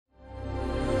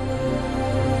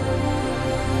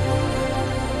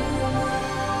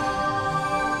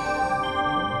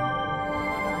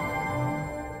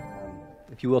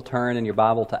If you will turn in your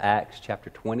Bible to Acts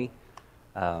chapter 20.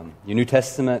 Your New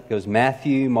Testament goes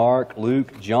Matthew, Mark,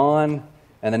 Luke, John,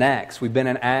 and then Acts. We've been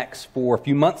in Acts for a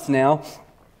few months now,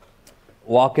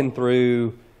 walking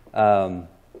through how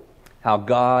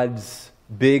God's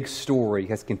big story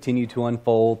has continued to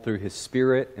unfold through His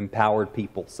Spirit-empowered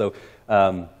people. So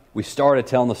we started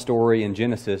telling the story in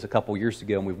Genesis a couple years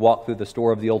ago, and we walked through the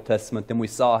story of the Old Testament. Then we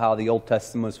saw how the Old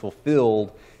Testament was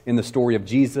fulfilled in the story of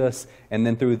Jesus, and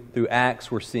then through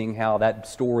Acts, we're seeing how that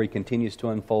story continues to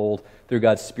unfold through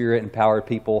God's Spirit-empowered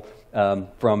people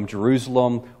from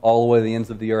Jerusalem all the way to the ends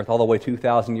of the earth, all the way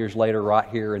 2,000 years later right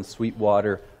here in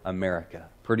Sweetwater, America.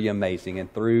 Pretty amazing,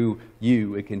 and through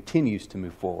you, it continues to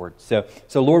move forward. So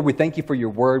Lord, we thank you for your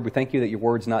word. We thank you that your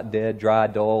word's not dead, dry,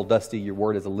 dull, dusty. Your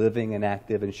word is living and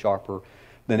active and sharper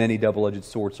than any double-edged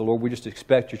sword. So Lord, we just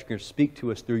expect you're going to speak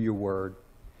to us through your word.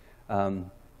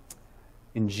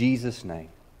 In Jesus' name,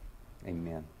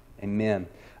 amen. Amen.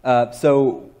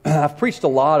 So I've preached a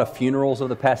lot of funerals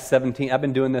over the past 17. I've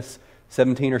been doing this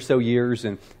 17 or so years,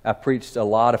 and I've preached a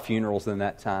lot of funerals in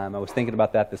that time. I was thinking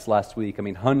about that this last week. I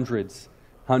mean, hundreds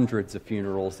of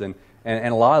funerals, and a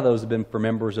lot of those have been for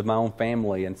members of my own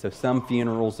family. And so some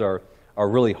funerals are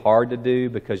really hard to do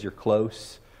because you're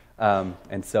close.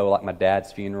 And so like my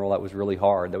dad's funeral, that was really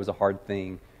hard. That was a hard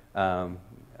thing. Had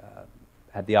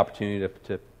the opportunity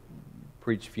to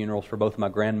preach funerals for both of my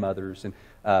grandmothers, and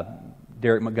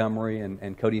Derek Montgomery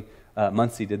and Cody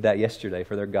Muncie did that yesterday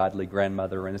for their godly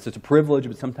grandmother, and it's a privilege,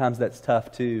 but sometimes that's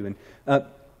tough too. And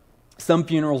some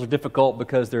funerals are difficult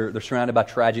because they're surrounded by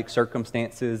tragic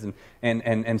circumstances,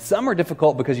 and some are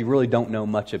difficult because you really don't know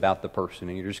much about the person,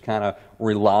 and you're just kind of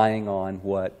relying on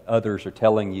what others are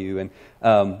telling you. And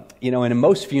and in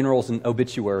most funerals, an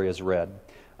obituary is read,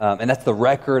 and that's the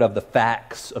record of the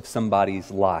facts of somebody's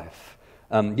life.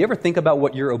 You ever think about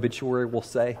what your obituary will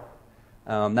say?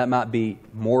 That might be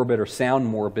morbid or sound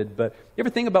morbid, but you ever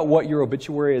think about what your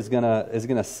obituary is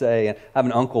gonna say? And I have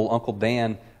an uncle, Uncle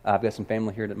Dan. I've got some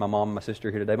family here, my mom and my sister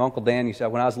here today. My Uncle Dan,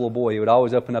 when I was a little boy, he would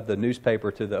always open up the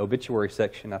newspaper to the obituary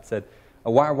section. I said,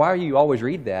 why do you always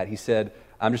read that? He said,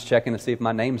 I'm just checking to see if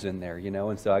my name's in there,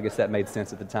 and so I guess that made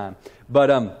sense at the time.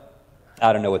 But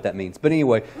I don't know what that means. But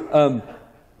anyway,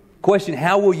 question,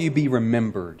 how will you be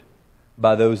remembered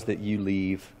by those that you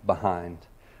leave behind?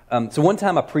 So one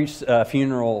time I preached a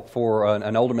funeral for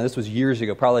an older man. This was years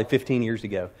ago, probably 15 years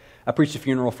ago. I preached a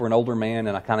funeral for an older man,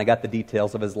 and I kind of got the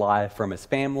details of his life from his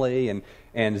family, and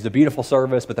it was a beautiful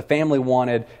service, but the family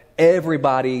wanted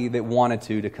everybody that wanted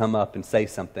to come up and say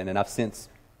something, and I've since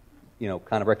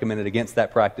kind of recommended against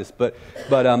that practice. But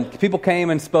people came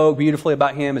and spoke beautifully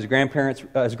about him. His grandparents,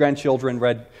 his grandchildren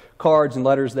read cards and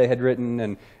letters they had written,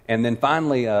 and then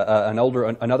finally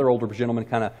another older gentleman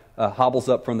kind of hobbles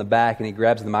up from the back, and he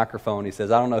grabs the microphone. He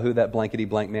says, I don't know who that blankety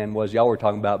blank man was y'all were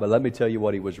talking about, but let me tell you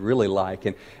what he was really like.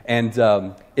 And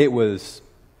it was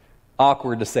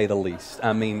awkward to say the least.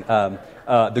 I mean,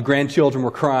 the grandchildren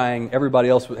were crying. Everybody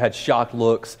else had shocked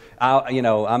looks.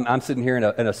 I'm sitting here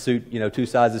in a suit, 2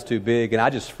 sizes too big, and I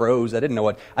just froze. I didn't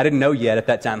know yet at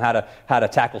that time how to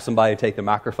tackle somebody to take the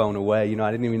microphone away.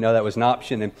 I didn't even know that was an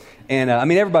option. And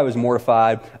everybody was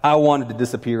mortified. I wanted to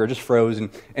disappear. I just froze.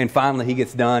 And finally he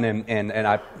gets done, and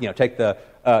I take the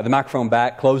microphone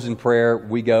back, close in prayer.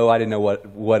 We go. I didn't know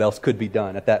what else could be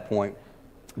done at that point.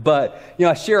 But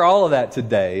I share all of that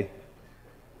today,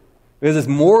 because as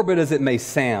morbid as it may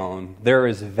sound, there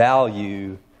is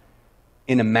value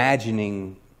in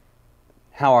imagining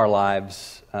how our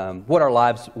lives, what our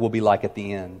lives will be like at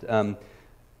the end.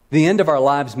 The end of our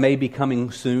lives may be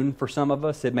coming soon for some of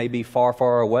us. It may be far,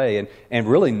 far away. And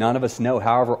really none of us know,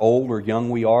 however old or young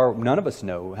we are, none of us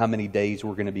know how many days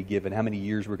we're going to be given, how many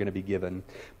years we're going to be given.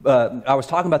 I was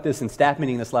talking about this in staff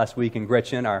meeting this last week, and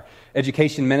Gretchen, our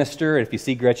education minister, if you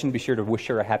see Gretchen, be sure to wish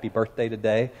her a happy birthday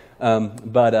today.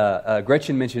 But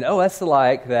Gretchen mentioned, that's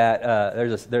like that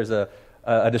there's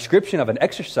a description of an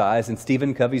exercise in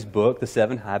Stephen Covey's book, The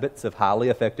 7 Habits of Highly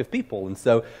Effective People. And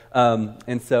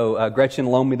so Gretchen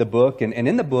loaned me the book, and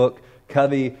in the book,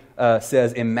 Covey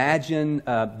says, imagine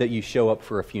that you show up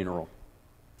for a funeral.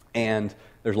 And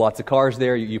there's lots of cars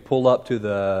there. You pull up to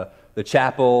the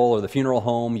chapel or the funeral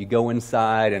home. You go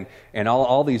inside, and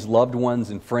all these loved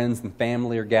ones and friends and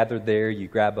family are gathered there. You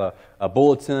grab a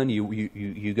bulletin.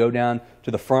 You go down to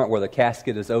the front where the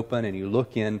casket is open, and you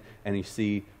look in, and you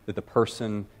see that the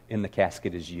person in the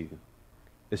casket is you.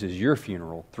 This is your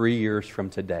funeral 3 years from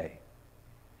today.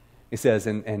 He says,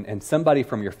 and somebody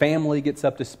from your family gets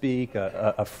up to speak,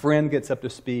 a friend gets up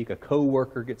to speak, a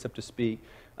coworker gets up to speak.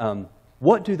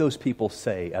 What do those people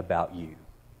say about you?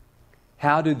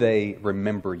 How do they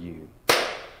remember you?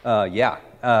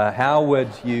 How would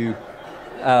you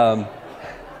Wow.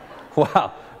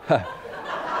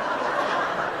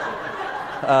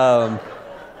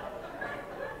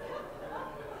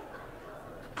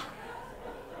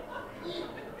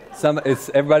 Is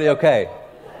everybody okay?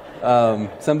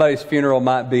 Somebody's funeral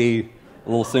might be a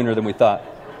little sooner than we thought.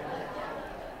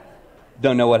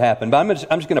 Don't know what happened, but I'm just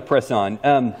going to press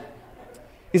on.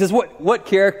 He says, what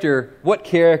character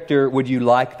would you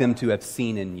like them to have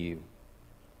seen in you?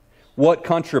 What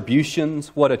contributions,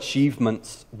 what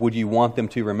achievements would you want them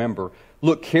to remember?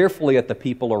 Look carefully at the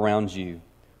people around you.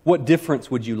 What difference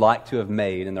would you like to have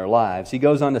made in their lives? He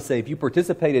goes on to say, if you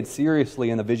participated seriously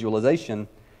in the visualization,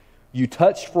 you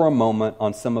touched for a moment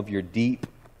on some of your deep,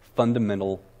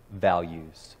 fundamental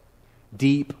values.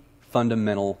 Deep,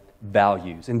 fundamental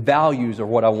values. And values are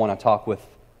what I want to talk with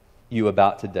you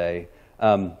about today.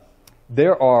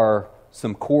 There are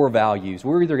some core values.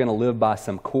 We're either going to live by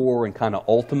some core and kind of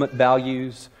ultimate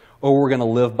values, or we're going to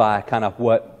live by kind of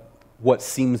what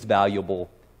seems valuable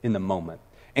in the moment.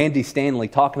 Andy Stanley,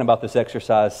 talking about this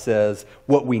exercise, says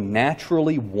what we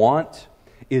naturally want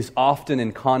is often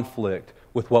in conflict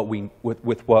with what we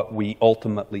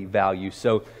ultimately value.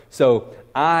 So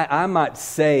I might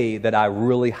say that I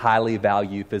really highly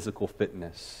value physical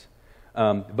fitness,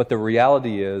 but the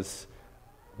reality is,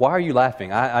 why are you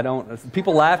laughing? I don't.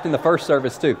 People laughed in the first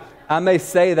service too. I may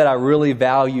say that I really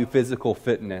value physical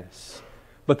fitness,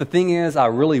 but the thing is, I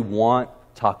really want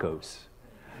tacos,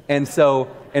 and so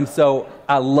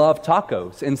I love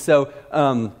tacos, and so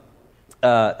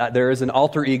there is an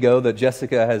alter ego that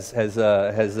Jessica has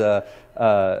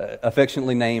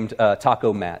affectionately named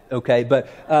Taco Matt. Okay, but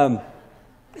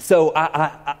so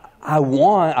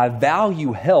I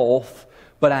value health,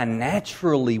 but I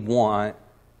naturally want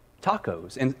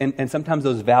tacos, and sometimes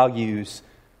those values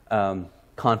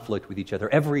conflict with each other.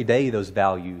 Every day those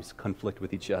values conflict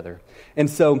with each other. And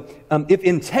so if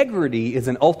integrity is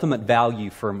an ultimate value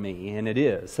for me, and it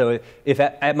is, so if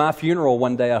at my funeral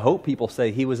one day I hope people say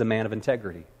he was a man of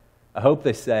integrity. I hope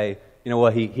they say, you know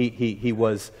what, he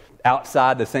was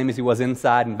outside the same as he was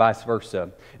inside, and vice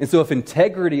versa. And so if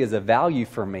integrity is a value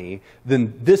for me,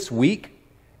 then this week,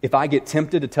 if I get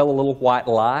tempted to tell a little white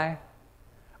lie,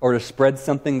 or to spread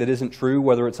something that isn't true,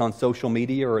 whether it's on social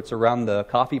media or it's around the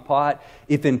coffee pot,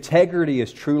 if integrity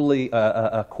is truly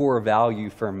a core value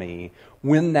for me,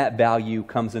 when that value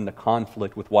comes into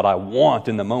conflict with what I want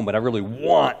in the moment, I really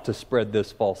want to spread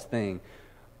this false thing.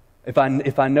 If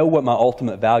I know what my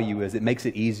ultimate value is, it makes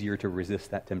it easier to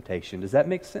resist that temptation. Does that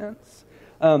make sense?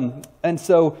 And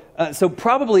so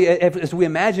probably as we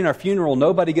imagine our funeral,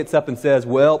 nobody gets up and says,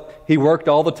 well, he worked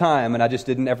all the time and I just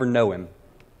didn't ever know him.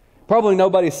 Probably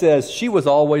nobody says, she was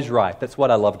always right. That's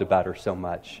what I loved about her so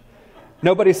much.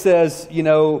 Nobody says,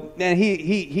 man,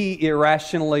 he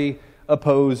irrationally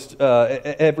opposed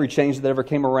every change that ever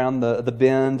came around the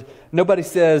bend. Nobody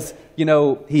says,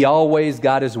 he always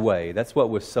got his way. That's what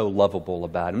was so lovable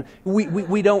about him.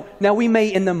 We don't, now we may,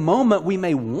 in the moment, we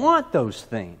may want those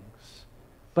things,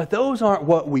 but those aren't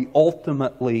what we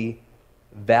ultimately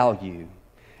value.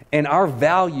 And our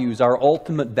values, our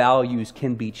ultimate values,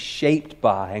 can be shaped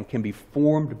by and can be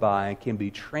formed by and can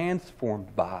be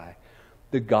transformed by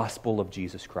the gospel of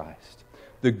Jesus Christ.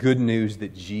 The good news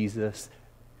that Jesus,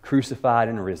 crucified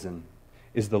and risen,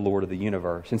 is the Lord of the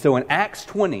universe. And so in Acts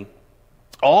 20,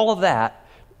 all of that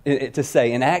to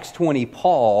say, in Acts 20,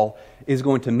 Paul is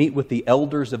going to meet with the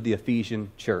elders of the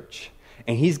Ephesian church.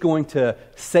 And he's going to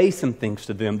say some things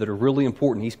to them that are really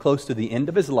important. He's close to the end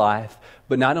of his life,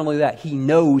 but not only that, he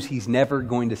knows he's never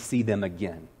going to see them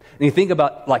again. And you think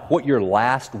about what your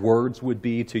last words would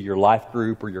be to your life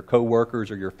group or your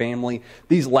coworkers or your family.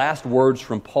 These last words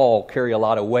from Paul carry a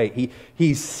lot of weight.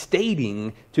 He's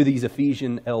stating to these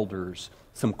Ephesian elders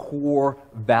some core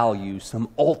values, some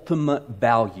ultimate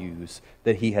values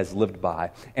that he has lived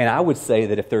by. And I would say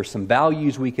that if there's some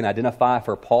values we can identify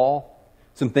for Paul,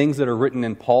 some things that are written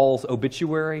in Paul's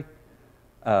obituary,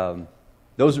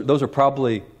 those are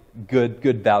probably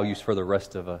good values for the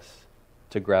rest of us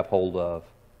to grab hold of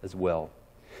as well.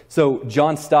 So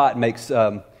John Stott makes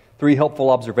 3 helpful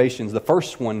observations. The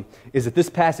first one is that this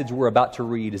passage we're about to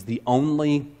read is the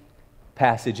only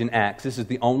passage in Acts. This is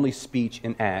the only speech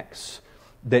in Acts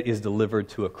that is delivered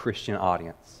to a Christian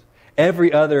audience.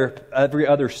 Every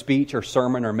other speech or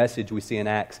sermon or message we see in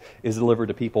Acts is delivered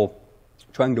to people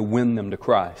trying to win them to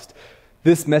Christ.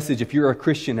 This message, if you're a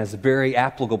Christian, is very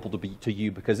applicable to you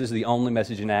because this is the only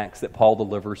message in Acts that Paul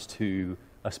delivers to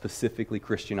a specifically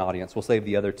Christian audience. We'll save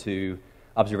the other 2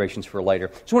 observations for later.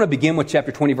 Just want to begin with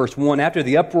chapter 20, verse 1. After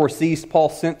the uproar ceased, Paul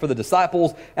sent for the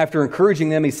disciples. After encouraging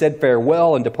them, he said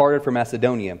farewell and departed for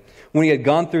Macedonia. When he had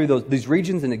gone through these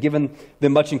regions and had given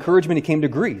them much encouragement, he came to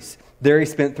Greece. There he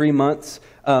spent 3 months.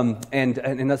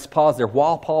 And let's pause there.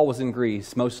 While Paul was in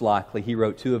Greece, most likely, he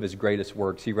wrote 2 of his greatest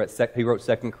works. He wrote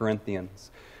 2 Corinthians,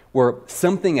 where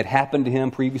something had happened to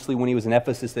him previously when he was in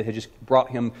Ephesus that had just brought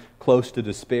him close to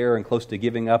despair and close to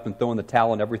giving up and throwing the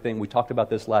towel and everything. We talked about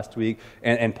this last week,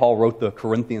 and Paul wrote the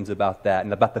Corinthians about that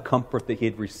and about the comfort that he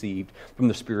had received from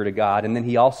the Spirit of God. And then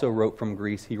he also wrote from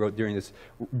Greece. He wrote during this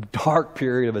dark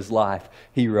period of his life,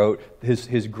 he wrote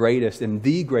his greatest and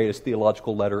the greatest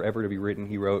theological letter ever to be written.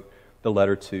 He wrote the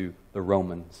letter to the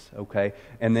Romans, okay?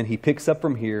 And then he picks up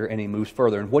from here and he moves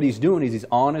further. And what he's doing is he's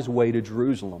on his way to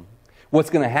Jerusalem. What's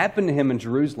going to happen to him in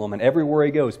Jerusalem, and everywhere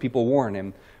he goes, people warn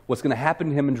him, what's going to happen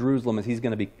to him in Jerusalem is he's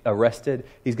going to be arrested,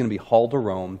 he's going to be hauled to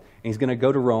Rome, and he's going to go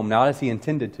to Rome, not as he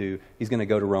intended to, he's going to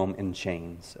go to Rome in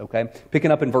chains, okay? Picking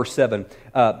up in verse 7,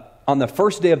 on the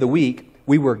first day of the week,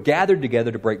 we were gathered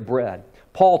together to break bread.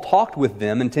 Paul talked with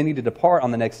them, intending to depart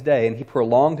on the next day, and he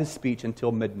prolonged his speech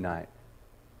until midnight.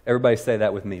 Everybody say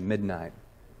that with me, midnight.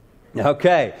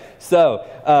 Okay, so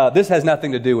this has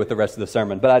nothing to do with the rest of the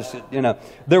sermon, but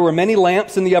there were many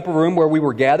lamps in the upper room where we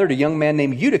were gathered. A young man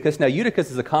named Eutychus. Now,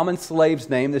 Eutychus is a common slave's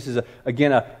name. This is,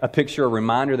 again, a picture, a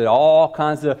reminder that all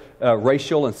kinds of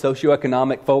racial and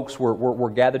socioeconomic folks were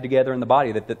gathered together in the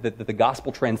body, that the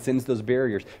gospel transcends those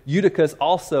barriers. Eutychus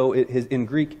also, in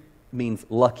Greek, means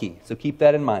lucky. So keep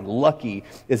that in mind. Lucky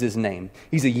is his name.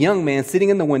 He's a young man sitting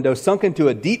in the window, sunk into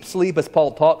a deep sleep as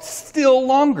Paul talked still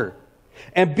longer.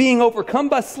 And being overcome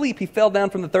by sleep, he fell down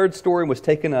from the 3rd story and was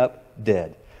taken up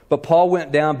dead. But Paul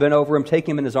went down, bent over him,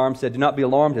 taking him in his arms, said, "Do not be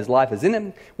alarmed, his life is in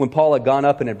him." When Paul had gone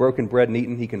up and had broken bread and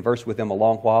eaten, he conversed with them a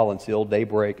long while until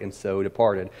daybreak, and so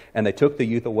departed. And they took the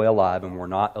youth away alive and were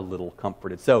not a little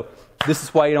comforted. So this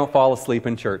is why you don't fall asleep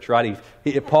in church, right?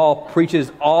 Paul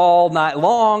preaches all night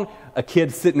long. A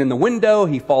kid sitting in the window,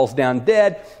 he falls down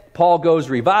dead. Paul goes,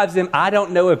 revives him. I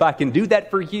don't know if I can do that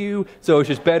for you, so it's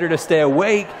just better to stay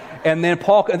awake. And then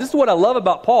Paul, this is what I love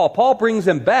about Paul. Paul brings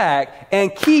him back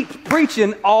and keeps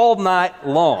preaching all night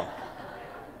long.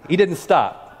 He didn't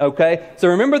stop, okay? So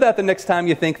remember that the next time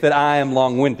you think that I am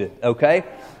long-winded, okay?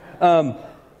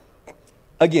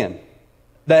 Again,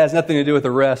 that has nothing to do with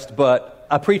the rest, but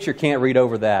a preacher can't read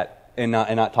over that and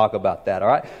not talk about that, all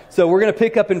right? So we're going to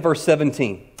pick up in verse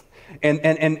 17.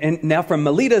 And now from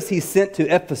Miletus he sent to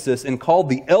Ephesus and called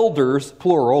the elders,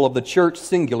 plural, of the church,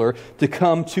 singular, to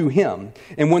come to him.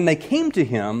 And when they came to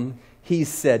him, he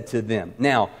said to them.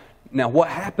 Now what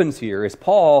happens here is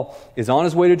Paul is on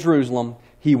his way to Jerusalem.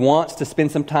 He wants to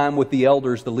spend some time with the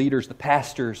elders, the leaders, the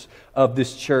pastors of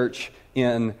this church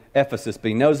in Ephesus. But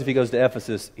he knows if he goes to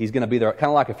Ephesus, he's going to be there. Kind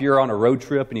of like if you're on a road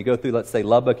trip and you go through, let's say,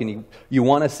 Lubbock, and you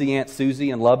want to see Aunt Susie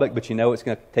in Lubbock, but you know it's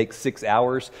going to take 6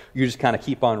 hours. You just kind of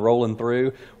keep on rolling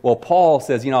through. Well, Paul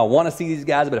says, I want to see these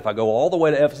guys, but if I go all the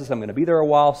way to Ephesus, I'm going to be there a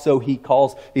while. So he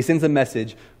sends a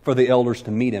message for the elders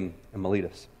to meet him in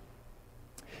Miletus.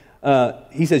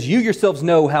 He says, "You yourselves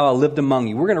know how I lived among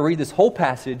you." We're going to read this whole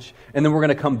passage, and then we're going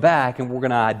to come back, and we're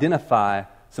going to identify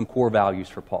some core values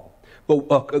for Paul.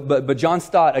 But John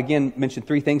Stott, again, mentioned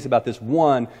 3 things about this.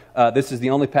 1, this is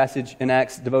the only passage in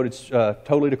Acts devoted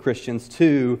totally to Christians.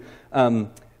 2,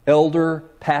 elder,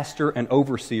 pastor, and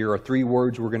overseer are 3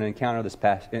 words we're going to encounter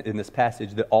in this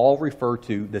passage that all refer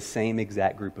to the same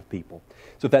exact group of people.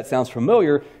 So if that sounds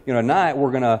familiar, tonight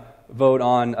we're going to vote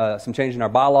on some change in our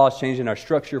bylaws, change in our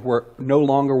structure, where no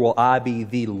longer will I be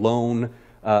the lone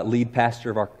lead pastor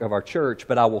of our church,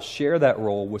 but I will share that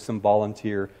role with some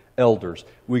volunteer elders.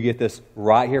 We get this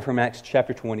right here from Acts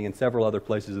chapter 20 and several other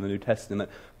places in the New Testament.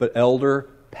 But elder,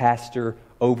 pastor,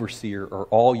 overseer are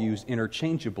all used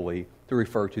interchangeably to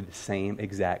refer to the same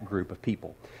exact group of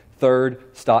people. 3rd,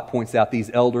 Stott points out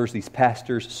these elders, these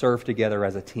pastors serve together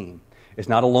as a team. It's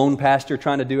not a lone pastor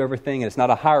trying to do everything, and it's not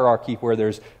a hierarchy where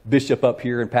there's bishop up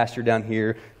here and pastor down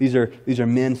here. These are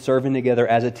men serving together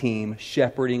as a team,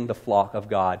 shepherding the flock of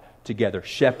God together,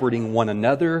 shepherding one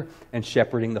another and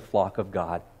shepherding the flock of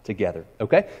God together.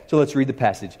 Okay? So let's read the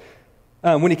passage.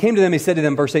 When he came to them, he said to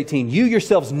them, verse 18, "You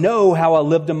yourselves know how I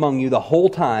lived among you the whole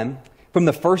time from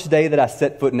the first day that I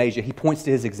set foot in Asia." He points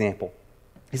to his example.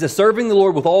 He says, "Serving the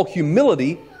Lord with all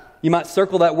humility." You might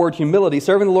circle that word humility.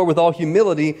 "Serving the Lord with all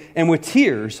humility and with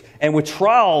tears and with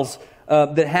trials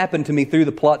that happened to me through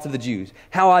the plots of the Jews.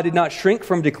 How I did not shrink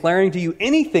from declaring to you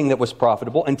anything that was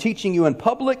profitable and teaching you in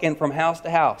public and from house to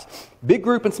house." Big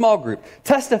group and small group.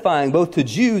 "Testifying both to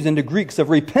Jews and to Greeks of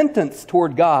repentance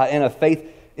toward God and of faith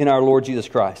in our Lord Jesus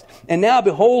Christ. And now,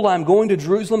 behold, I am going to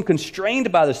Jerusalem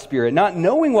constrained by the Spirit, not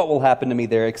knowing what will happen to me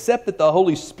there, except that the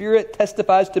Holy Spirit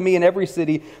testifies to me in every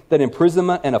city that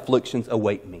imprisonment and afflictions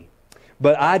await me.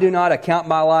 But I do not account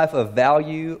my life of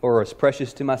value or as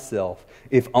precious to myself,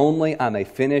 if only I may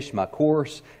finish my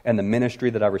course and the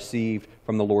ministry that I received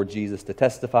from the Lord Jesus to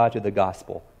testify to the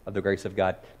gospel of the grace of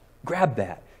God. Grab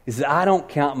that. He says, I don't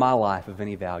count my life of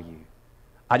any value.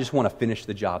 I just want to finish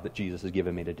the job that Jesus has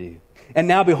given me to do. And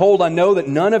now, behold, I know that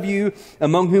none of you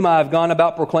among whom I have gone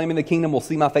about proclaiming the kingdom will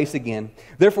see my face again.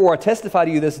 Therefore, I testify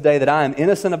to you this day that I am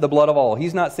innocent of the blood of all.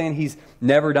 He's not saying he's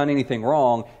never done anything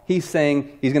wrong. He's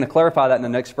saying, he's going to clarify that in the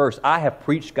next verse. I have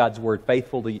preached God's word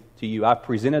faithfully to you. I've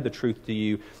presented the truth to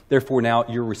you. Therefore, now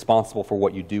you're responsible for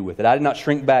what you do with it. I did not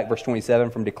shrink back, verse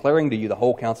 27, from declaring to you the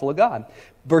whole counsel of God.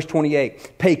 Verse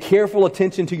 28, pay careful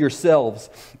attention to yourselves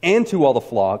and to all the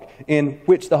flock in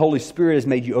which the Holy Spirit has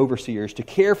made you overseers to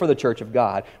care for the church of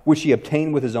God, which he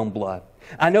obtained with his own blood.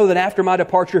 I know that after my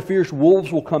departure, fierce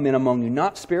wolves will come in among you,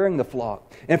 not sparing the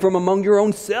flock. And from among your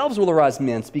own selves will arise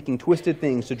men, speaking twisted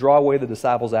things to draw away the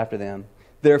disciples after them.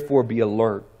 Therefore be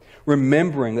alert,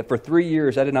 remembering that for 3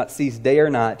 years I did not cease day or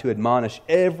night to admonish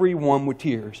everyone with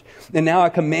tears. And now I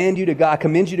commend you to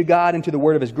God and to the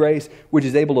word of his grace, which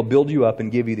is able to build you up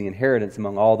and give you the inheritance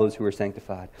among all those who are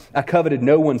sanctified. I coveted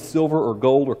no one's silver or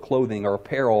gold or clothing or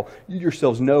apparel. You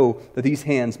yourselves know that these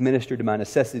hands ministered to my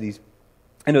necessities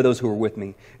and to those who are with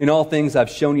me. In all things I've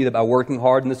shown you that by working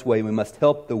hard in this way we must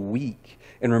help the weak.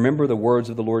 And remember the words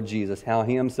of the Lord Jesus, how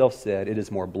he himself said, it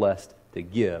is more blessed to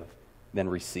give than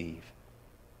receive.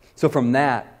 So from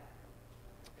that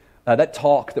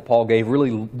talk that Paul gave, really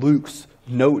Luke's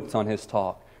notes on his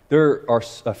talk, there are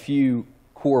a few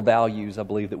core values, I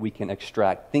believe, that we can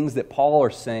extract. Things that Paul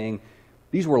are saying,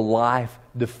 these were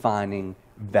life-defining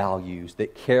values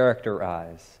that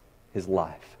characterize his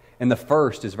life. And the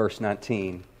first is verse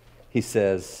 19. He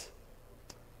says,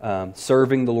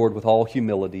 serving the Lord with all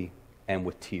humility and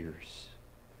with tears.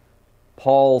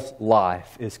 Paul's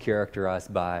life is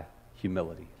characterized by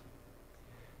humility.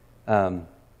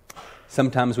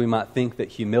 Sometimes we might think that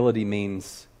humility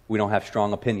means we don't have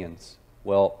strong opinions.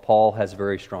 Well, Paul has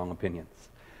very strong opinions.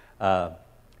 But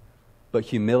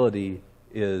humility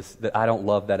is that I don't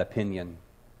love that opinion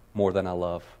more than I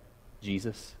love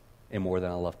Jesus and more than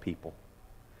I love people.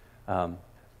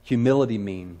 Humility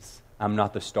means I'm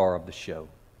not the star of the show.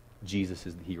 Jesus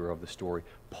is the hero of the story.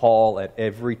 Paul, at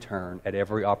every turn, at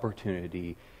every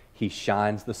opportunity, he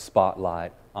shines the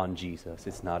spotlight on Jesus.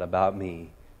 It's not about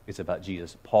me. It's about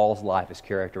Jesus. Paul's life is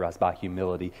characterized by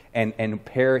humility, and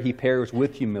he pairs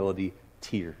with humility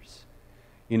tears.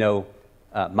 You know,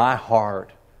 my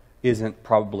heart isn't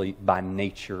probably by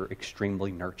nature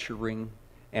extremely nurturing,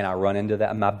 and I run into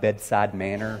that. My bedside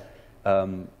manner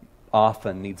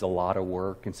often needs a lot of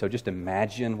work, and so just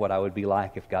imagine what I would be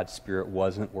like if God's Spirit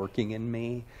wasn't working in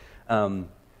me.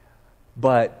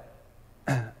 But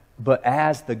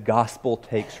as the gospel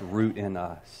takes root in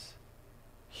us,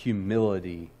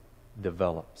 humility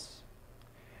develops.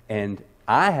 And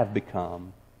I have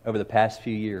become, over the past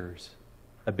few years,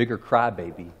 a bigger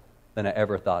crybaby than I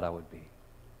ever thought I would be.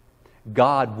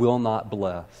 God will not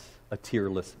bless a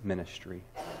tearless ministry.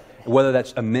 Whether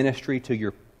that's a ministry to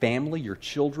your family, your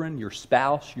children, your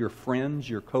spouse, your friends,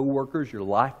 your coworkers, your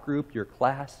life group, your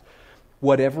class,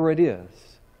 whatever it is,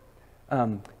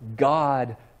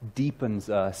 God deepens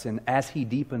us, and as he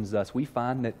deepens us, we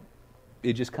find that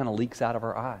it just kind of leaks out of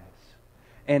our eyes.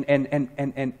 And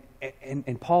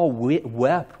Paul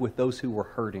wept with those who were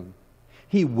hurting.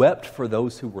 He wept for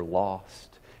those who were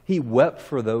lost. He wept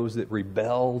for those that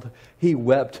rebelled. He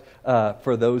wept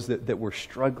for those that were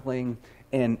struggling.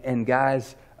 And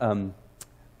guys,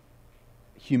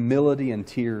 humility and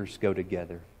tears go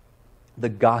together. The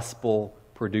gospel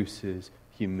produces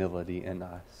humility in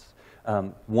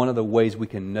us. One of the ways we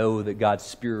can know that God's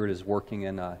Spirit is working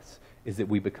in us is that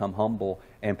we become humble.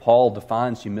 And Paul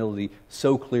defines humility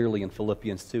so clearly in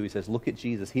Philippians 2. He says, look at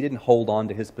Jesus. He didn't hold on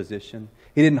to his position.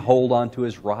 He didn't hold on to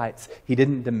his rights. He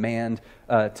didn't demand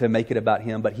to make it about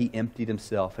him, but he emptied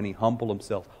himself and he humbled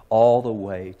himself all the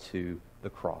way to the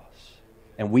cross.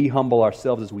 And we humble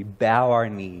ourselves as we bow our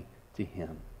knee to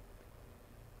him.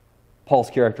 Paul's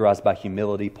characterized by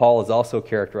humility. Paul is also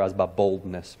characterized by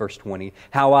boldness. Verse 20,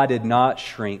 how I did not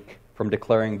shrink from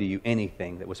declaring to you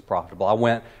anything that was profitable. I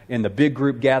went in the big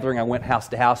group gathering, I went house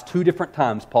to house. 2 different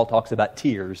times Paul talks about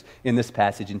tears in this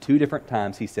passage, and 2 different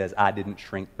times he says, I didn't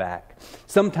shrink back.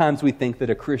 Sometimes we think that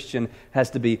a Christian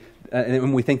has to be,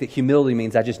 and we think that humility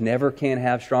means I just never can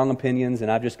have strong opinions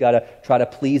and I've just got to try to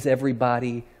please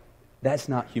everybody. That's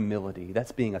not humility.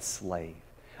 That's being a slave.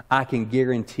 I can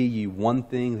guarantee you one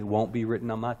thing that won't be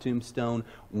written on my tombstone,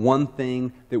 one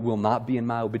thing that will not be in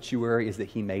my obituary is that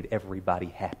he made everybody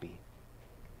happy.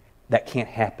 That can't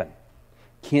happen.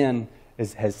 Ken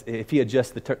if he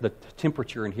adjusts the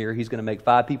temperature in here, he's going to make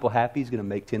 5 people happy, he's going to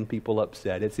make 10 people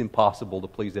upset. It's impossible to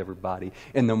please everybody.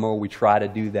 And the more we try to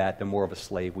do that, the more of a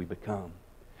slave we become.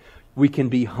 We can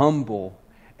be humble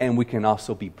and we can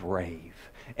also be brave.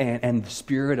 And the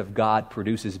Spirit of God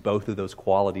produces both of those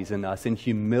qualities in us. And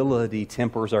humility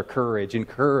tempers our courage, and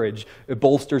courage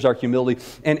bolsters our humility.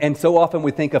 And so often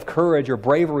we think of courage or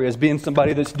bravery as being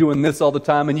somebody that's doing this all the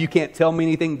time and you can't tell me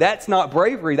anything. That's not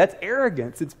bravery. That's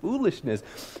arrogance. It's foolishness.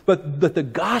 But the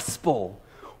gospel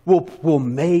will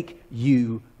make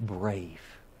you brave.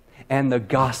 And the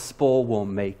gospel will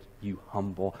make you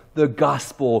humble. The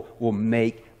gospel will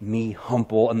make me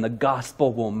humble. And the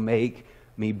gospel will make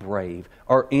me brave.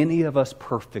 Are any of us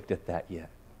perfect at that yet?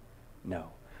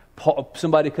 No.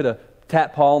 Somebody could have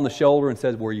tapped Paul on the shoulder and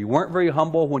said, well, you weren't very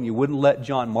humble when you wouldn't let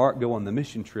John Mark go on the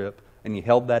mission trip and you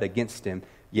held that against him.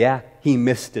 Yeah, he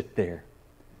missed it there.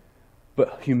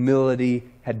 But humility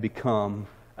had become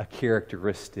a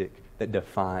characteristic that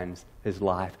defines his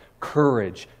life.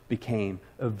 Courage became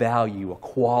a value, a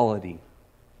quality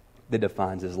that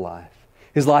defines his life.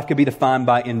 His life could be defined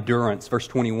by endurance, verse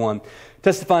 21.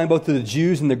 Testifying both to the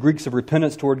Jews and the Greeks of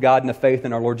repentance toward God and of faith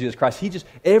in our Lord Jesus Christ.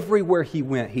 Everywhere he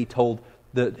went, he told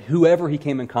whoever he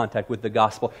came in contact with the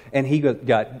gospel. And he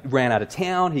ran out of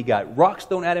town, he got rocks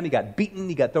thrown at him, he got beaten,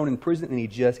 he got thrown in prison, and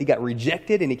he got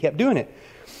rejected, and he kept doing it.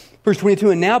 Verse 22,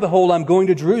 and now, behold, I'm going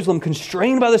to Jerusalem,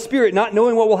 constrained by the Spirit, not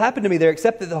knowing what will happen to me there,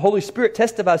 except that the Holy Spirit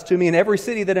testifies to me in every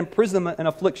city that imprisonment and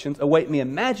afflictions await me.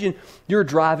 Imagine you're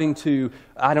driving to,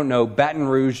 Baton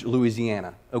Rouge,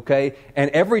 Louisiana, okay?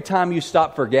 And every time you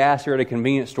stop for gas or at a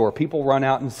convenience store, people run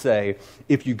out and say,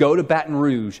 if you go to Baton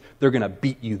Rouge, they're going to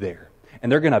beat you there.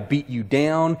 And they're going to beat you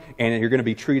down, and you're going to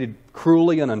be treated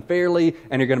cruelly and unfairly,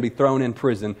 and you're going to be thrown in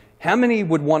prison. How many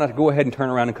would want to go ahead and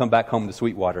turn around and come back home to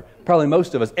Sweetwater? Probably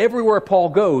most of us. Everywhere Paul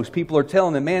goes, people are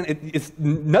telling him, man, it's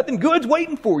nothing good's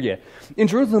waiting for you in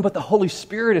Jerusalem, but the Holy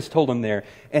Spirit has told him there.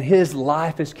 And his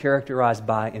life is characterized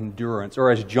by endurance,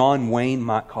 or as John Wayne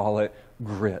might call it,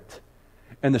 grit.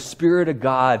 And the Spirit of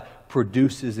God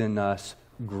produces in us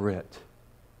grit.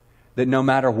 That no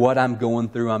matter what I'm going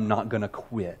through, I'm not going to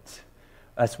quit.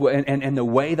 That's what, and the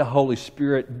way the Holy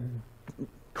Spirit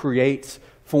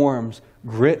forms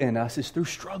grit in us is through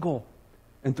struggle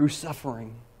and through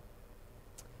suffering.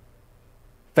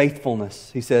 Faithfulness,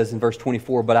 he says in verse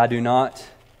 24, but I do not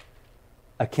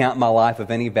account my life of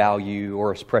any value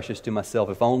or as precious to myself,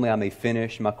 if only I may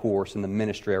finish my course in the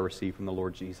ministry I received from the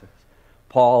Lord Jesus.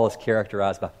 Paul is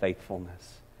characterized by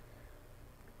faithfulness.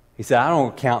 He said, I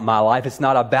don't count my life. It's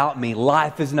not about me.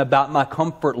 Life isn't about my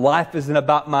comfort. Life isn't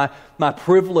about my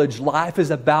privilege. Life is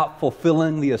about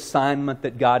fulfilling the assignment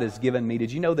that God has given me.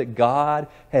 Did you know that God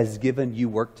has given you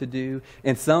work to do?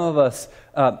 And some of us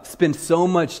spend so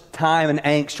much time and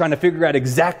angst trying to figure out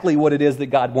exactly what it is that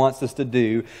God wants us to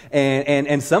do.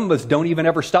 And some of us don't even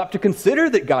ever stop to consider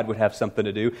that God would have something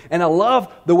to do. And I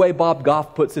love the way Bob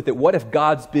Goff puts it, that what if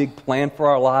God's big plan for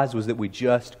our lives was that we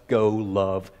just go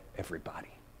love everybody?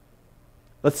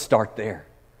 Let's start there.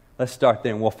 Let's start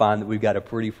there and we'll find that we've got a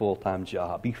pretty full-time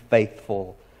job. Be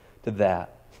faithful to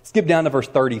that. Skip down to verse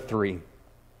 33.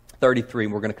 33,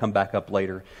 and we're going to come back up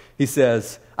later. He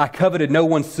says, I coveted no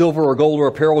one's silver or gold or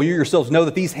apparel. You yourselves know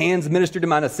that these hands ministered to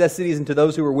my necessities and to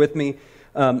those who were with me.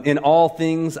 In all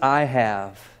things I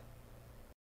have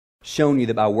shown you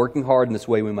that by working hard in this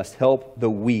way we must help the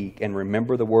weak and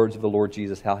remember the words of the Lord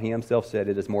Jesus, how he himself said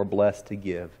it is more blessed to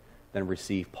give than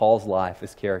receive. Paul's life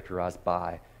is characterized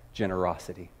by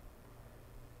generosity.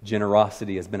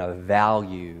 Generosity has been a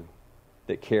value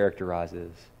that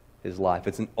characterizes his life.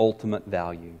 It's an ultimate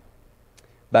value.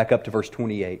 Back up to verse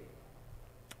 28.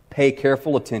 Pay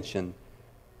careful attention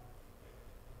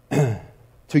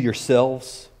to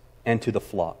yourselves and to the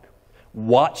flock.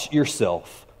 Watch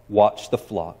yourself, watch the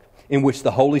flock, in which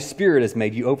the Holy Spirit has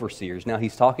made you overseers. Now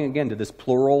he's talking again to this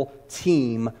plural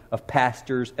team of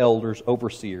pastors, elders,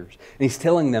 overseers. And he's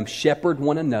telling them, shepherd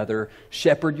one another,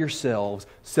 shepherd yourselves,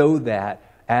 so that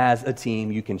as a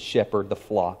team you can shepherd the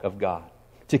flock of God.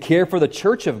 To care for the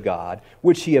church of God,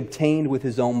 which he obtained with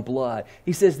his own blood.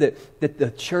 He says that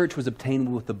the church was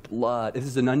obtained with the blood. This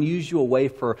is an unusual way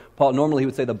for Paul. Normally he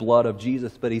would say the blood of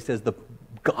Jesus, but he says the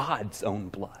God's own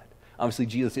blood. Obviously,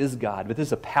 Jesus is God, but this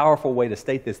is a powerful way to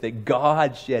state this, that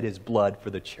God shed his blood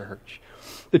for the church.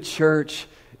 The church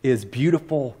is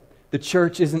beautiful. The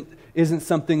church isn't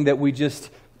something that we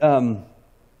just come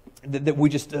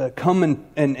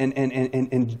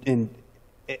and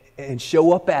and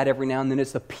show up at every now and then.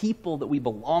 It's the people that we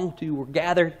belong to. We're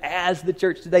gathered as the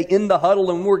church today in the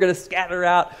huddle, and we're going to scatter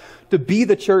out to be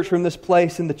the church from this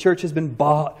place. And the church has been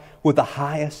bought with the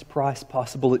highest price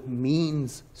possible. It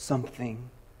means something.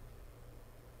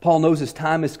 Paul knows his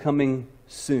time is coming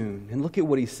soon. And look at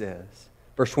what he says.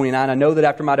 Verse 29, I know that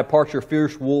after my departure,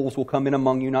 fierce wolves will come in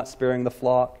among you, not sparing the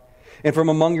flock. And from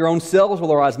among your own selves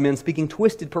will arise men speaking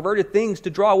twisted, perverted things to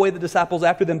draw away the disciples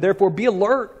after them. Therefore, be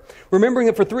alert, remembering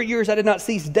that for 3 years I did not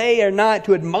cease day or night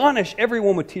to admonish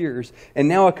everyone with tears. And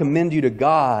now I commend you to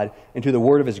God and to the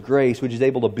word of His grace, which is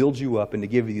able to build you up and to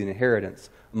give you an inheritance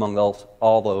among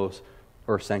all those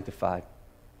who are sanctified.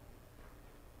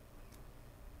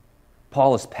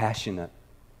 Paul is passionate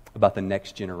about the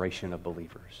next generation of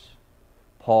believers.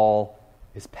 Paul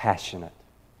is passionate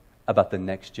about the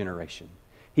next generation.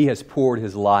 He has poured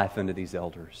his life into these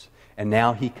elders, and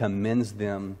now he commends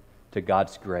them to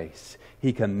God's grace.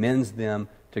 He commends them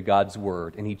to God's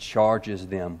word, and he charges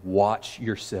them, watch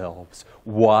yourselves,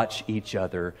 watch each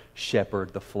other,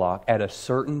 shepherd the flock. At a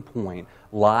certain point,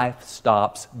 life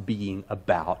stops being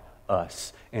about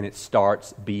us, and it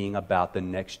starts being about the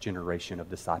next generation of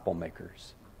disciple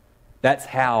makers. That's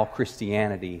how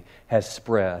Christianity has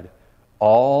spread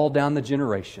all down the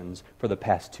generations for the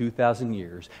past 2,000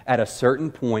 years. At a certain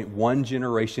point, one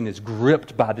generation is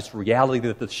gripped by this reality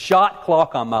that the shot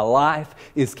clock on my life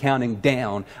is counting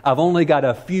down. I've only got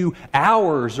a few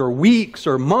hours or weeks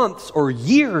or months or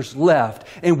years left.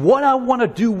 And what I want to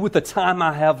do with the time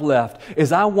I have left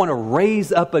is I want to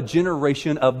raise up a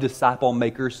generation of disciple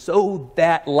makers so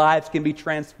that lives can be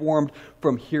transformed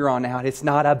from here on out. It's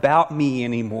not about me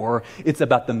anymore. It's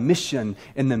about the mission,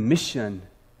 and the mission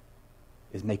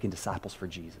is making disciples for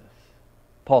Jesus.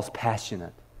 Paul's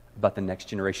passionate about the next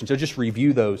generation. So just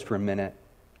review those for a minute.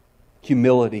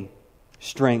 Humility,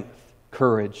 strength,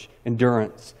 courage,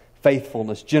 endurance,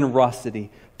 faithfulness, generosity,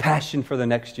 passion for the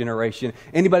next generation.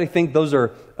 Anybody think those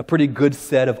are a pretty good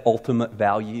set of ultimate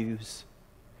values?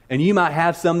 And you might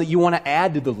have some that you want to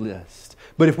add to the list.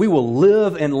 But if we will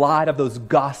live in light of those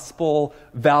gospel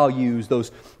values,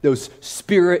 those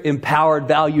spirit-empowered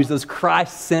values, those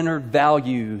Christ-centered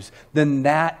values, then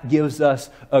that gives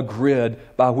us a grid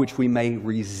by which we may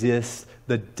resist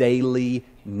the daily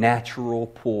natural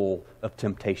pull of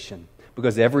temptation.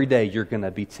 Because every day you're going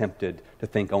to be tempted to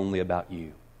think only about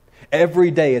you. Every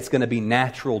day it's going to be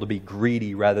natural to be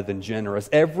greedy rather than generous.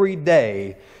 Every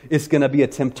day it's going to be a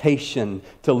temptation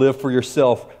to live for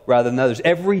yourself rather than others.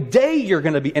 Every day you're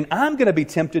going to be, and I'm going to be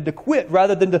tempted to quit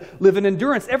rather than to live in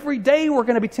endurance. Every day we're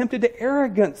going to be tempted to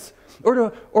arrogance or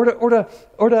to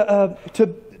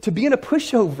be in a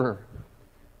pushover.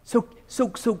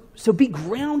 So be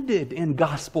grounded in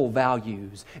gospel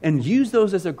values and use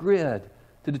those as a grid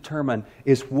to determine,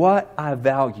 is what I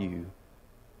value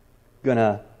going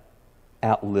to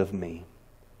outlive me?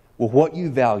 Will what you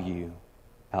value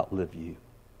outlive you?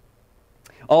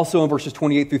 Also in verses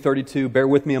 28 through 32, bear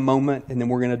with me a moment and then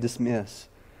we're going to dismiss.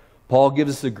 Paul gives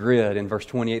us a grid in verse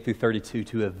 28 through 32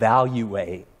 to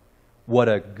evaluate what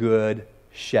a good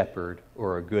shepherd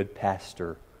or a good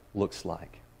pastor looks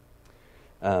like.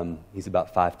 He's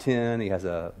about 5'10", he has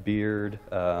a beard,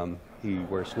 he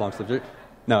wears long sleeves.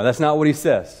 No, that's not what he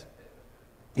says.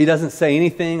 He doesn't say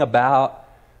anything about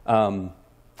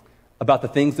the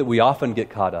things that we often get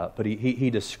caught up, but he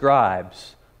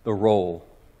describes the role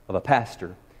of a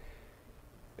pastor.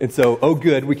 And so, oh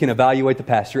good, we can evaluate the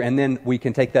pastor, and then we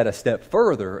can take that a step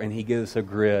further, and he gives us a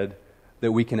grid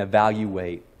that we can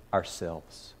evaluate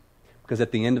ourselves. Because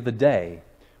at the end of the day,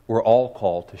 we're all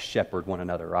called to shepherd one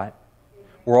another, right?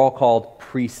 We're all called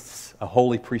priests, a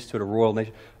holy priesthood, a royal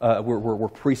nation. We're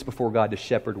priests before God to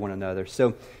shepherd one another.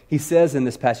 So he says in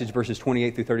this passage, verses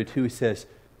 28 through 32, he says,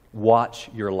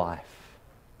 watch your life.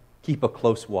 Keep a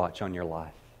close watch on your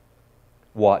life.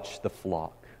 Watch the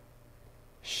flock.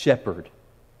 Shepherd.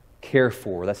 Care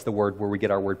for. That's the word where we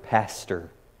get our word pastor.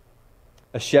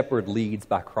 A shepherd leads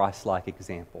by Christ-like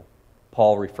example.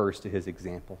 Paul refers to his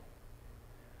example.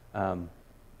 A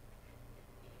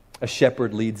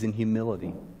shepherd leads in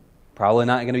humility. Probably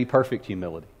not going to be perfect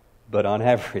humility, but on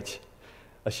average,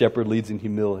 a shepherd leads in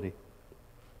humility.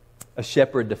 A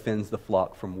shepherd defends the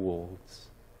flock from wolves.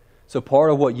 So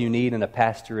part of what you need in a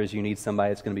pastor is you need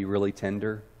somebody that's going to be really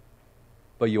tender,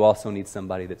 but you also need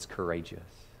somebody that's courageous.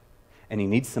 And you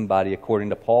need somebody, according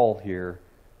to Paul here,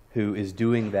 who is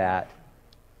doing that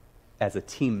as a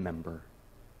team member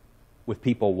with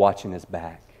people watching his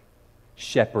back,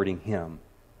 shepherding him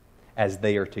as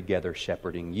they are together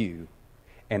shepherding you,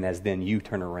 and as then you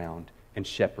turn around and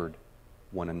shepherd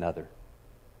one another.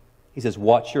 He says,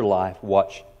 watch your life,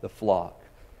 watch the flock.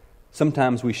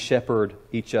 Sometimes we shepherd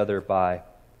each other by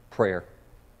prayer,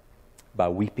 by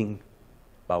weeping,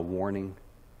 by warning.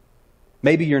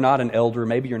 Maybe you're not an elder,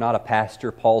 maybe you're not a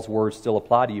pastor. Paul's words still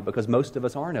apply to you because most of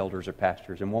us aren't elders or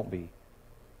pastors and won't be.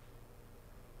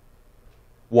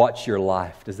 Watch your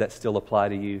life. Does that still apply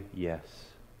to you? Yes.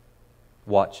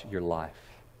 Watch your life.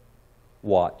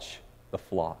 Watch the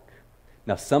flock.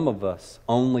 Now, some of us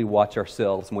only watch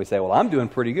ourselves and we say, well, I'm doing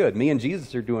pretty good. Me and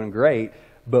Jesus are doing great,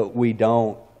 but we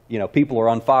don't, people are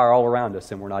on fire all around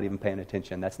us and we're not even paying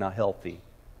attention. That's not healthy.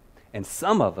 And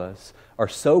some of us are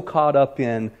so caught up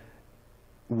in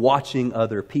watching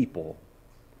other people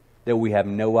that we have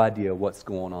no idea what's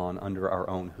going on under our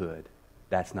own hood.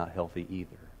 That's not healthy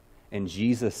either. And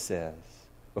Jesus says,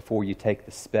 before you take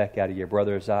the speck out of your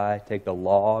brother's eye, take the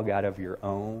log out of your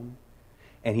own.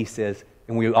 And he says,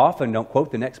 and we often don't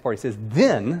quote the next part, he says,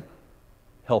 then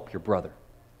help your brother.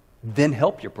 Then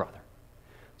help your brother.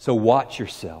 So watch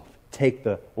yourself. Take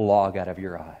the log out of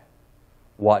your eye.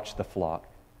 Watch the flock.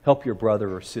 Help your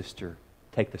brother or sister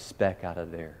take the speck out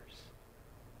of theirs.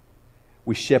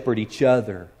 We shepherd each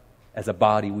other as a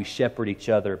body. We shepherd each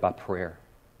other by prayer.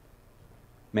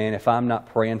 Man, if I'm not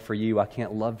praying for you, I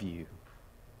can't love you.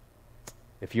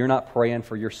 If you're not praying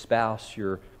for your spouse,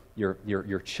 your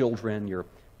children,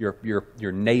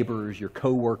 your neighbors, your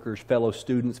coworkers, fellow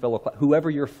students, whoever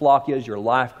your flock is, your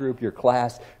life group, your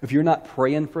class, if you're not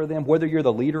praying for them, whether you're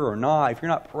the leader or not, if you're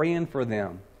not praying for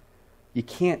them, you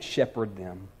can't shepherd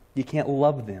them. You can't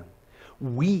love them.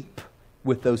 Weep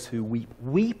with those who weep.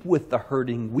 Weep with the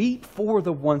hurting. Weep for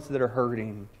the ones that are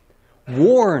hurting.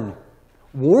 Warn.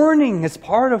 Warning is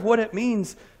part of what it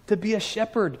means to be a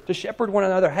shepherd, to shepherd one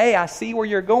another. Hey, I see where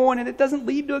you're going and it doesn't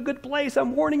lead to a good place.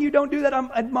 I'm warning you, don't do that.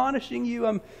 I'm admonishing you.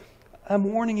 I'm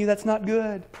warning you, that's not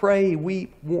good. Pray,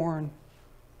 weep, warn,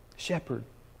 shepherd.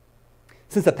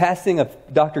 Since the passing of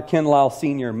Dr. Ken Lyle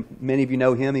Sr., many of you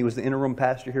know him. He was the interim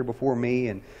pastor here before me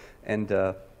and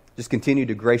just continued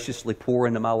to graciously pour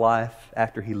into my life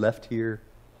after he left here.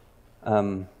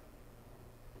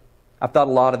 I've thought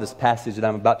a lot of this passage that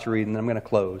I'm about to read, and then I'm going to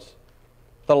close.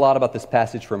 I've thought a lot about this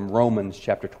passage from Romans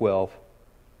chapter 12.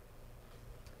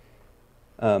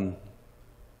 Dr.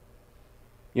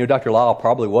 Lyle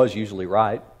probably was usually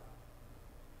right,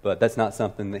 but that's not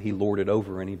something that he lorded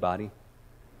over anybody.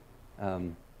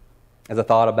 As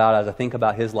I think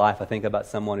about his life, I think about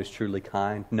someone who's truly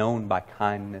kind, known by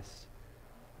kindness,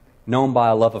 known by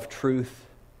a love of truth,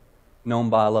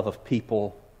 known by a love of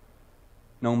people,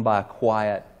 known by a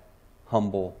quiet,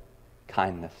 humble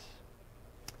kindness.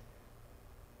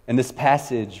 And this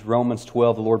passage, Romans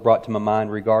 12, the Lord brought to my mind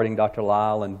regarding Dr.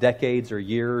 Lyle, and decades or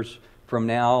years from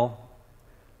now,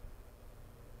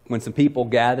 when some people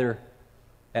gather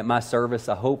at my service,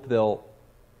 I hope they'll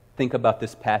think about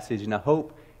this passage, and I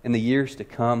hope in the years to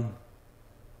come,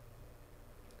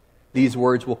 these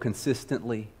words will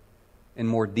consistently and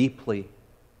more deeply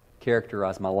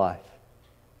characterize my life.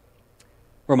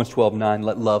 Romans 12:9,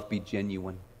 let love be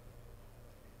genuine.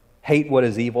 Hate what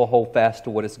is evil, hold fast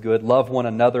to what is good. Love one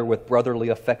another with brotherly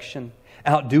affection.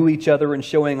 Outdo each other in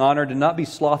showing honor. Do not be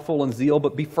slothful in zeal,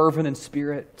 but be fervent in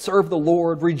spirit. Serve the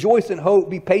Lord. Rejoice in hope.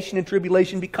 Be patient in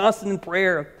tribulation. Be constant in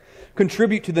prayer.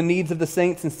 Contribute to the needs of the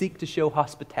saints and seek to show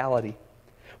hospitality.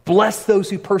 Bless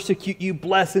those who persecute you.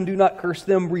 Bless and do not curse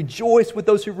them. Rejoice with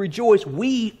those who rejoice.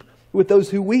 Weep with those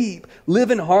who weep.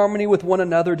 Live in harmony with one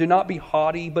another. Do not be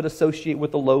haughty, but associate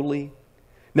with the lowly.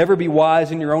 Never be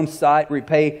wise in your own sight.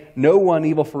 Repay no one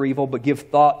evil for evil, but give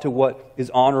thought to what is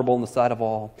honorable in the sight of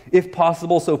all. If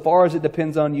possible, so far as it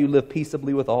depends on you, live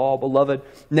peaceably with all. Beloved,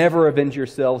 never avenge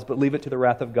yourselves, but leave it to the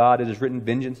wrath of God. It is written,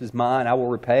 vengeance is mine, I will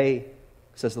repay,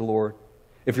 says the Lord.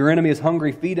 If your enemy is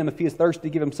hungry, feed him. If he is thirsty,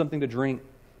 give him something to drink.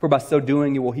 For by so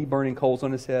doing, you will heap burning coals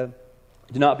on his head.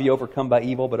 Do not be overcome by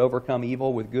evil, but overcome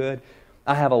evil with good.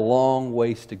 I have a long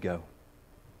ways to go.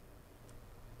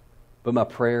 But my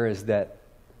prayer is that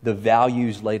the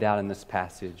values laid out in this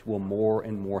passage will more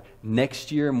and more,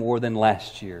 next year more than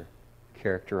last year,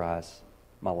 characterize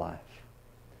my life.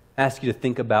 I ask you to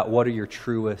think about what are your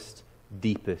truest,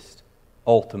 deepest,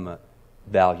 ultimate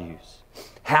values.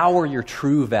 How are your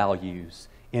true values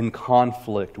in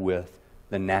conflict with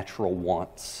the natural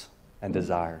wants and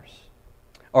desires?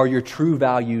 Are your true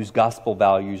values gospel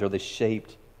values? Are they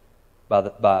shaped by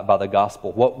the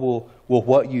gospel? Will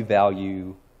what you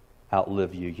value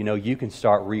outlive you? You can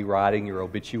start rewriting your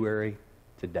obituary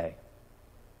today.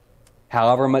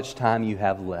 However much time you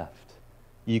have left,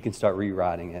 you can start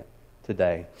rewriting it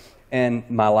today. And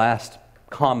my last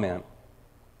comment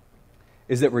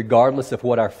is that regardless of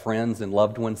what our friends and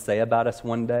loved ones say about us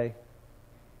one day,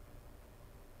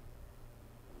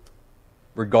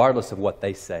 regardless of what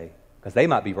they say, because they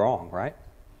might be wrong, right?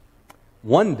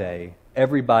 One day,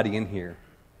 everybody in here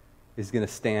is going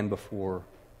to stand before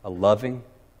a loving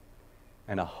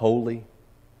and a holy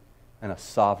and a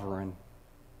sovereign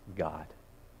God.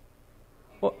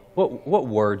 What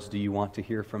words do you want to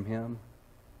hear from Him?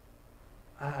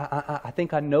 I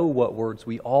think I know what words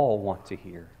we all want to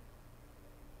hear.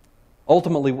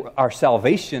 Ultimately, our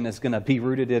salvation is going to be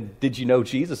rooted in, did you know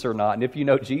Jesus or not? And if you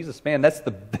know Jesus, man, that's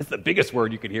the biggest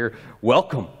word you could hear.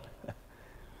 Welcome.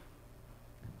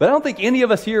 But I don't think any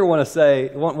of us here want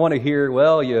to hear,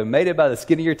 well, you made it by the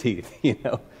skin of your teeth, you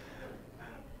know.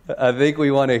 I think we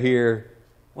want to hear,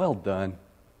 well done.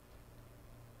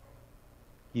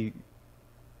 You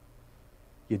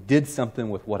did something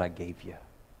with what I gave you.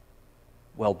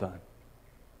 Well done.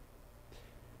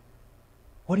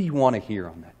 What do you want to hear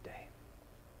on that day?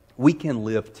 We can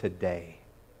live today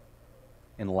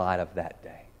in light of that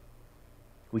day.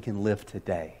 We can live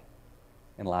today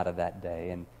in light of that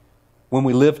day. And when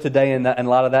we live today in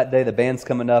light of that day, the band's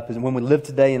coming up, and when we live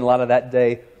today in light of that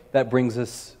day, that brings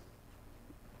us,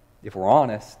 if we're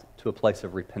honest, to a place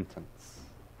of repentance,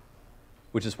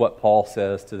 which is what Paul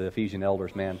says to the Ephesian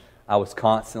elders, man, I was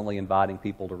constantly inviting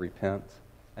people to repent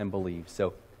and believe.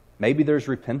 So maybe there's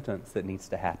repentance that needs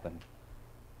to happen.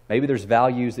 Maybe there's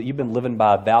values that you've been living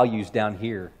by, values down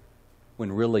here,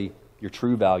 when really your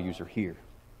true values are here.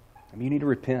 I mean, you need to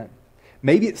repent.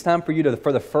 Maybe it's time for you to,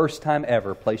 for the first time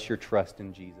ever, place your trust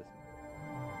in Jesus.